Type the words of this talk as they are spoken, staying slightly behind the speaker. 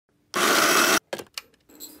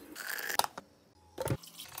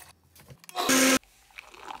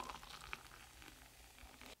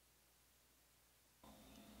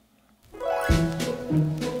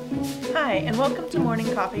welcome to Morning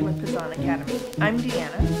Coffee with Pizan Academy. I'm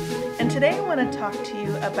Deanna, and today I want to talk to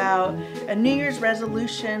you about a New Year's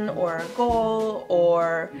resolution or a goal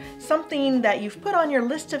or something that you've put on your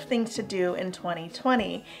list of things to do in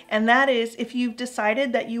 2020, and that is if you've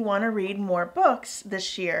decided that you want to read more books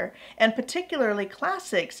this year, and particularly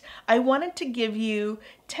classics, I wanted to give you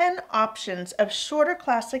 10 options of shorter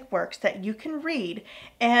classic works that you can read,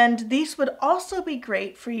 and these would also be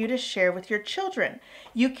great for you to share with your children.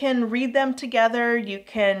 You can read them together, you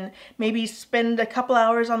can maybe spend a couple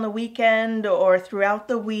hours on the weekend or throughout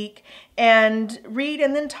the week and read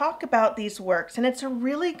and then talk about these works. And it's a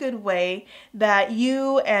really good way that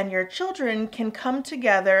you and your children can come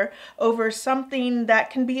together over something that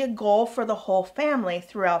can be a goal for the whole family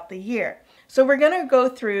throughout the year. So we're going to go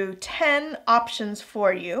through 10 options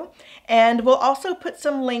for you, and we'll also put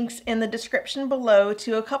some links in the description below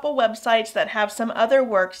to a couple websites that have some other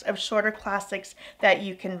works of shorter classics that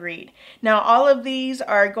you can read. Now, all of these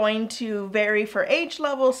are going to vary for age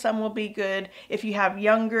level. Some will be good if you have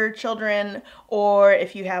younger children or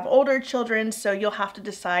if you have older children, so you'll have to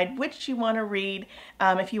decide which you want to read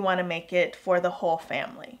if you want to make it for the whole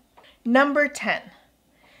family. Number 10.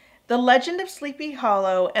 The Legend of Sleepy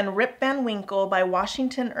Hollow and Rip Van Winkle by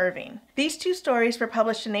Washington Irving. These two stories were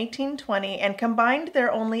published in 1820 and combined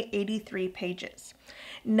they're only 83 pages.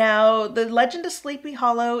 Now, The Legend of Sleepy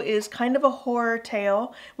Hollow is kind of a horror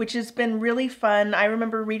tale, which has been really fun. I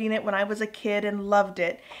remember reading it when I was a kid and loved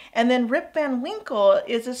it. And then Rip Van Winkle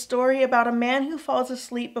is a story about a man who falls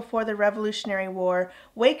asleep before the Revolutionary War,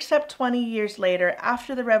 wakes up 20 years later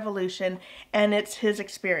after the Revolution, and it's his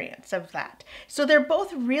experience of that. So they're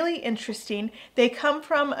both really interesting. They come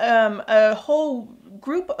from a whole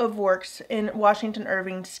group of works in Washington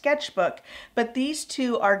Irving's sketchbook, but these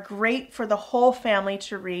two are great for the whole family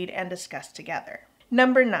to read and discuss together.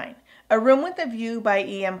 Number 9, A Room with a View by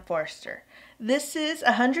E.M. Forster. This is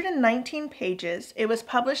 119 pages. It was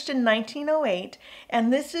published in 1908,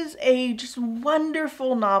 and this is a just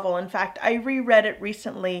wonderful novel. In fact, I reread it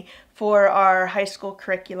recently for our high school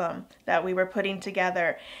curriculum that we were putting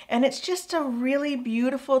together. And it's just a really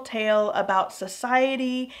beautiful tale about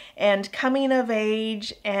society and coming of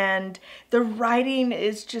age, and the writing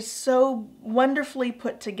is just so wonderfully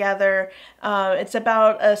put together. It's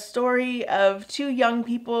about a story of two young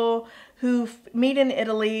people who meet in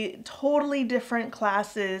Italy, totally different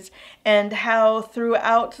classes, and how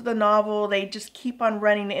throughout the novel they just keep on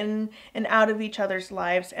running in and out of each other's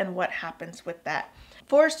lives and what happens with that.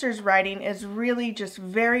 Forster's writing is really just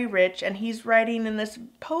very rich, and he's writing in this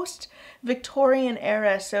post-Victorian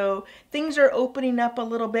era, so things are opening up a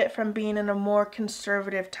little bit from being in a more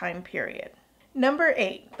conservative time period. Number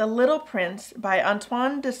 8, The Little Prince by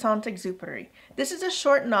Antoine de Saint-Exupéry. This is a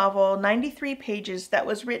short novel, 93 pages, that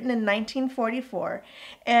was written in 1944,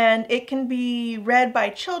 and it can be read by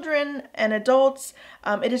children and adults.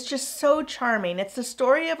 It is just so charming. It's the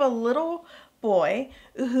story of a little boy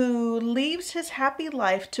who leaves his happy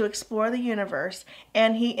life to explore the universe,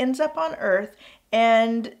 and he ends up on Earth,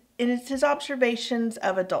 and it's his observations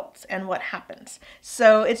of adults and what happens.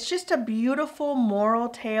 So it's just a beautiful moral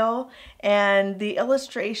tale, and the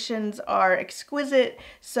illustrations are exquisite.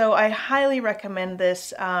 So I highly recommend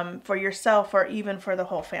this for yourself or even for the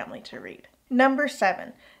whole family to read. Number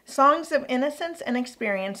 7, Songs of Innocence and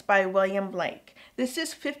Experience by William Blake. This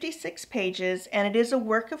is 56 pages, and it is a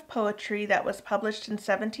work of poetry that was published in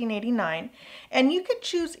 1789. And you could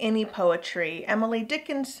choose any poetry: Emily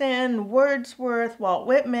Dickinson, Wordsworth, Walt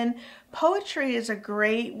Whitman. Poetry is a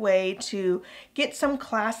great way to get some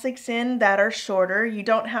classics in that are shorter. You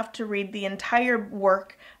don't have to read the entire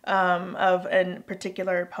work of a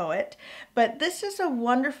particular poet. But this is a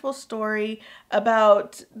wonderful story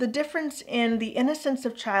about the difference in the innocence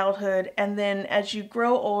of childhood and then as you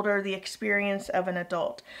grow older, the experience of an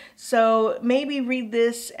adult. So maybe read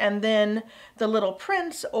this and then The Little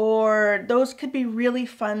Prince, or those could be really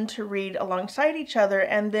fun to read alongside each other,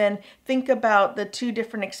 and then think about the two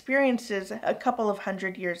different experiences a couple of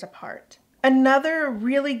hundred years apart. Another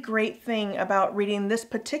really great thing about reading this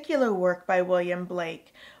particular work by William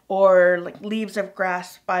Blake, or like Leaves of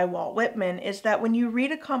Grass by Walt Whitman, is that when you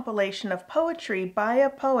read a compilation of poetry by a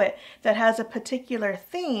poet that has a particular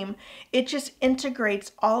theme, it just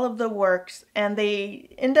integrates all of the works and they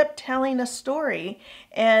end up telling a story.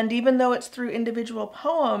 And even though it's through individual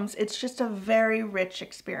poems, it's just a very rich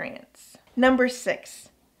experience. Number 6,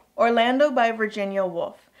 Orlando by Virginia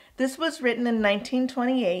Woolf. This was written in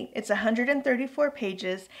 1928. It's 134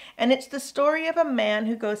 pages, and it's the story of a man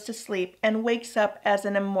who goes to sleep and wakes up as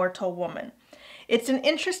an immortal woman. It's an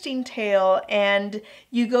interesting tale, and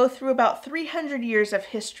you go through about 300 years of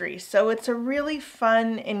history, so it's a really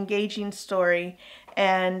fun, engaging story.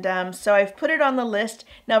 And so I've put it on the list.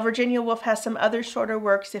 Now Virginia Woolf has some other shorter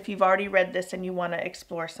works if you've already read this and you want to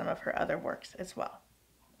explore some of her other works as well.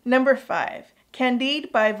 Number 5,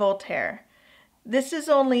 Candide by Voltaire. This is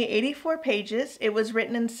only 84 pages. It was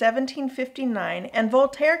written in 1759, and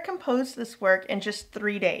Voltaire composed this work in just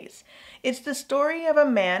 3 days. It's the story of a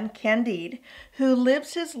man, Candide, who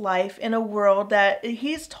lives his life in a world that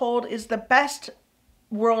he's told is the best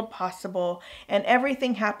world possible, and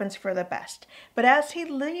everything happens for the best. But as he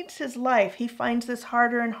leads his life, he finds this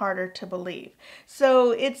harder and harder to believe.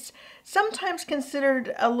 So it's sometimes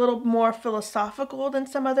considered a little more philosophical than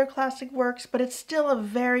some other classic works, but it's still a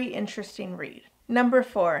very interesting read. Number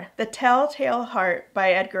 4, The Telltale Heart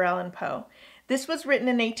by Edgar Allan Poe. This was written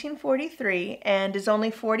in 1843 and is only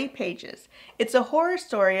 40 pages. It's a horror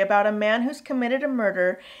story about a man who's committed a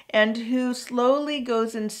murder and who slowly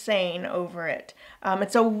goes insane over it.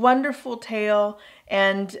 It's a wonderful tale,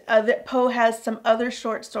 and Poe has some other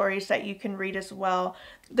short stories that you can read as well.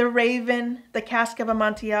 The Raven, The Cask of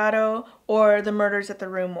Amontillado, or The Murders at the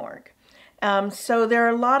Rue Morgue. So there are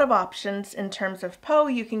a lot of options in terms of Poe.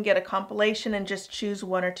 You can get a compilation and just choose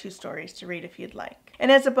 1 or 2 stories to read if you'd like.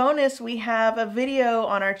 And as a bonus, we have a video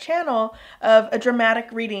on our channel of a dramatic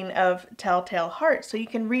reading of Telltale Heart, so you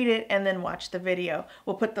can read it and then watch the video.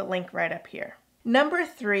 We'll put the link right up here. Number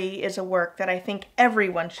 3 is a work that I think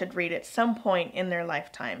everyone should read at some point in their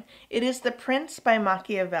lifetime. It is The Prince by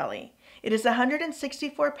Machiavelli. It is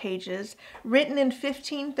 164 pages, written in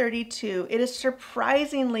 1532. It is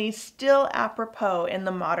surprisingly still apropos in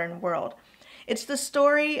the modern world. It's the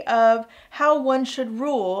story of how one should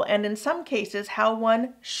rule, and in some cases, how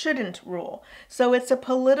one shouldn't rule. So it's a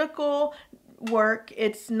political work,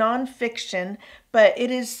 it's nonfiction, but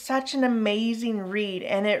it is such an amazing read,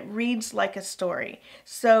 and it reads like a story.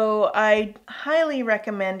 So I highly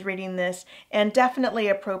recommend reading this, and definitely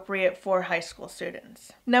appropriate for high school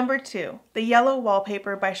students. Number 2, The Yellow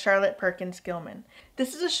Wallpaper by Charlotte Perkins Gilman.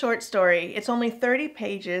 This is a short story. It's only 30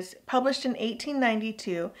 pages, published in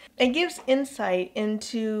 1892. It gives insight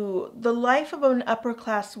into the life of an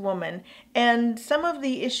upper-class woman and some of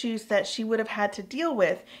the issues that she would have had to deal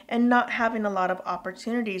with and not having a lot of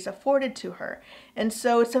opportunities afforded to her. And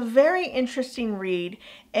so it's a very interesting read,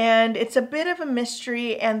 and it's a bit of a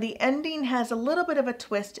mystery, and the ending has a little bit of a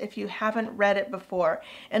twist if you haven't read it before.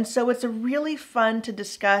 And so it's a really fun to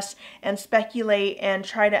discuss and speculate and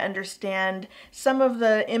try to understand some of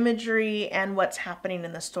the imagery and what's happening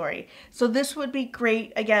in the story. So this would be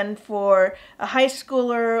great, again, for a high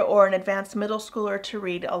schooler or an advanced middle schooler to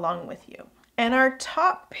read along with you. And our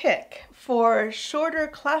top pick for shorter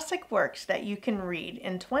classic works that you can read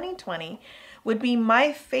in 2020 would be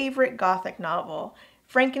my favorite Gothic novel,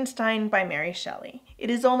 Frankenstein by Mary Shelley.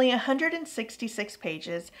 It is only 166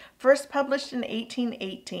 pages, first published in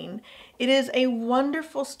 1818. It is a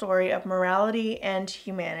wonderful story of morality and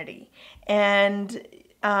humanity. And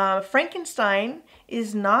Frankenstein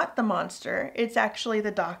is not the monster, it's actually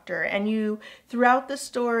the doctor. And throughout the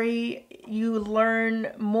story, you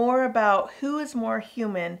learn more about who is more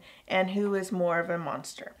human and who is more of a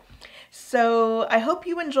monster. So I hope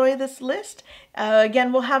you enjoy this list.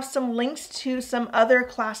 Again, we'll have some links to some other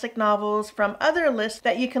classic novels from other lists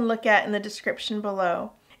that you can look at in the description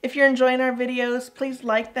below. If you're enjoying our videos, please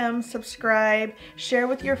like them, subscribe, share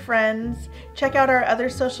with your friends. Check out our other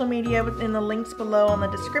social media in the links below on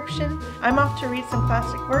the description. I'm off to read some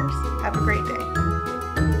classic works. Have a great day.